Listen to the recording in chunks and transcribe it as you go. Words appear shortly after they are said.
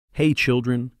Hey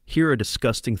children, here are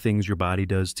disgusting things your body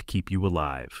does to keep you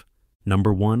alive.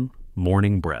 Number 1,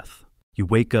 morning breath. You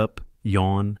wake up,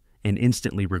 yawn, and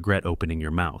instantly regret opening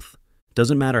your mouth.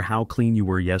 Doesn't matter how clean you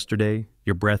were yesterday,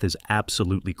 your breath is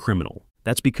absolutely criminal.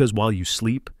 That's because while you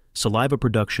sleep, saliva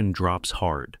production drops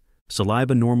hard.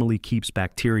 Saliva normally keeps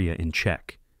bacteria in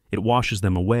check. It washes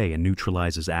them away and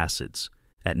neutralizes acids.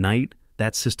 At night,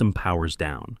 that system powers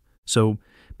down. So,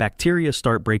 bacteria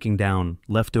start breaking down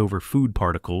leftover food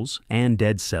particles and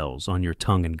dead cells on your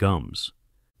tongue and gums.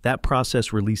 That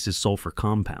process releases sulfur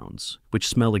compounds, which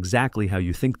smell exactly how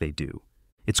you think they do.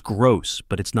 It's gross,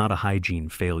 but it's not a hygiene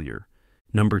failure.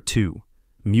 Number 2,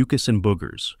 mucus and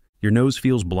boogers. Your nose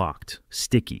feels blocked,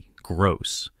 sticky,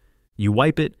 gross. You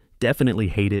wipe it, definitely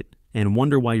hate it, and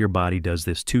wonder why your body does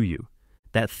this to you.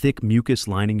 That thick mucus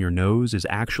lining your nose is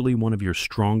actually one of your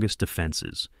strongest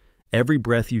defenses. Every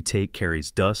breath you take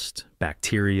carries dust,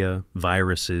 bacteria,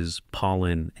 viruses,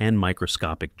 pollen, and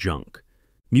microscopic junk.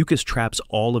 Mucus traps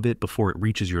all of it before it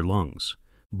reaches your lungs.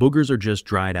 Boogers are just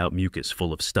dried out mucus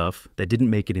full of stuff that didn't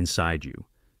make it inside you.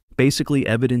 Basically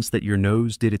evidence that your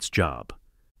nose did its job.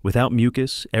 Without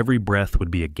mucus, every breath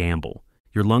would be a gamble.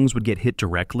 Your lungs would get hit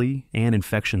directly, and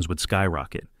infections would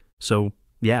skyrocket. So,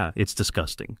 yeah, it's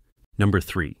disgusting. Number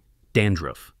 3,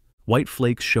 dandruff. White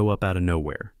flakes show up out of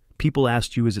nowhere. People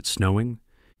ask you, is it snowing?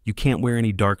 You can't wear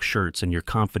any dark shirts and your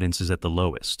confidence is at the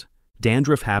lowest.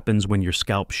 Dandruff happens when your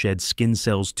scalp sheds skin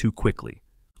cells too quickly,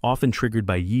 often triggered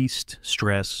by yeast,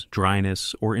 stress,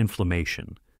 dryness, or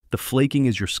inflammation. The flaking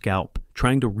is your scalp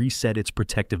trying to reset its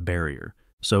protective barrier.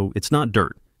 So it's not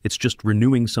dirt, it's just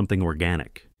renewing something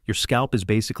organic. Your scalp is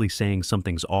basically saying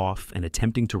something's off and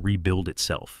attempting to rebuild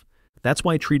itself. That's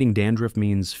why treating dandruff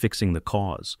means fixing the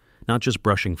cause, not just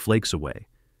brushing flakes away.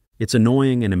 It's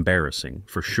annoying and embarrassing,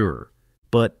 for sure,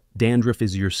 but dandruff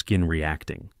is your skin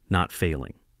reacting, not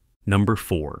failing. Number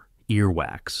 4,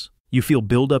 earwax. You feel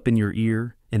buildup in your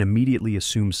ear and immediately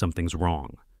assume something's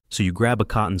wrong. So you grab a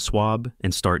cotton swab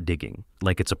and start digging,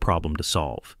 like it's a problem to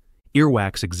solve.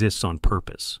 Earwax exists on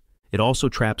purpose. It also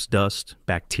traps dust,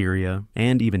 bacteria,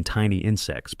 and even tiny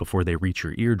insects before they reach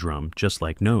your eardrum, just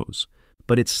like nose.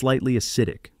 But it's slightly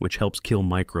acidic, which helps kill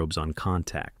microbes on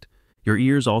contact. Your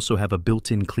ears also have a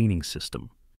built-in cleaning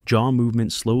system. Jaw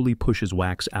movement slowly pushes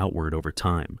wax outward over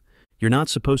time. You're not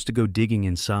supposed to go digging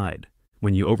inside.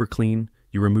 When you overclean,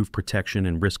 you remove protection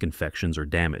and risk infections or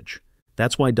damage.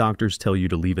 That's why doctors tell you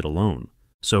to leave it alone.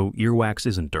 So earwax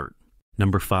isn't dirt.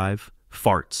 Number 5,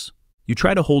 farts. You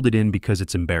try to hold it in because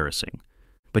it's embarrassing.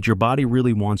 But your body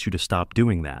really wants you to stop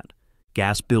doing that.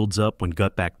 Gas builds up when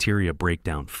gut bacteria break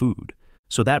down food.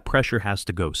 So that pressure has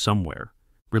to go somewhere.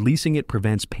 Releasing it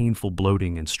prevents painful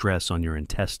bloating and stress on your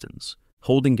intestines.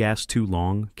 Holding gas too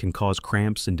long can cause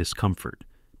cramps and discomfort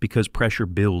because pressure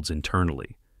builds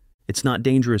internally. It's not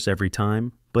dangerous every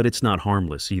time, but it's not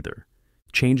harmless either.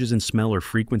 Changes in smell or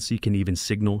frequency can even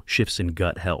signal shifts in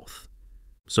gut health.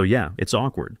 So yeah, it's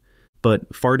awkward,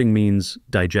 but farting means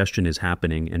digestion is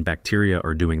happening and bacteria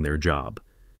are doing their job.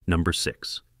 Number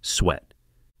 6, sweat.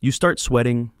 You start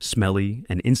sweating, smelly,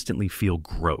 and instantly feel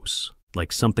gross,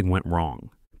 like something went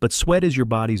wrong. But sweat is your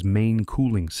body's main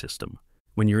cooling system.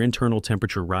 When your internal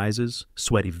temperature rises,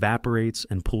 sweat evaporates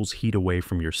and pulls heat away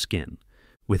from your skin.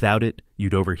 Without it,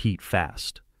 you'd overheat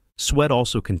fast. Sweat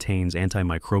also contains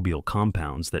antimicrobial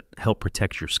compounds that help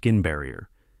protect your skin barrier.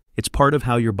 It's part of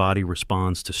how your body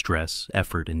responds to stress,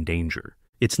 effort, and danger.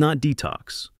 It's not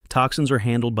detox. Toxins are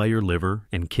handled by your liver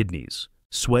and kidneys.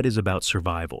 Sweat is about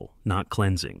survival, not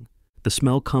cleansing. The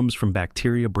smell comes from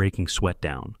bacteria breaking sweat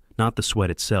down, not the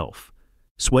sweat itself.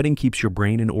 Sweating keeps your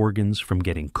brain and organs from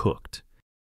getting cooked.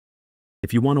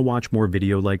 If you want to watch more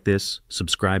video like this,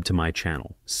 subscribe to my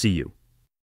channel. See you.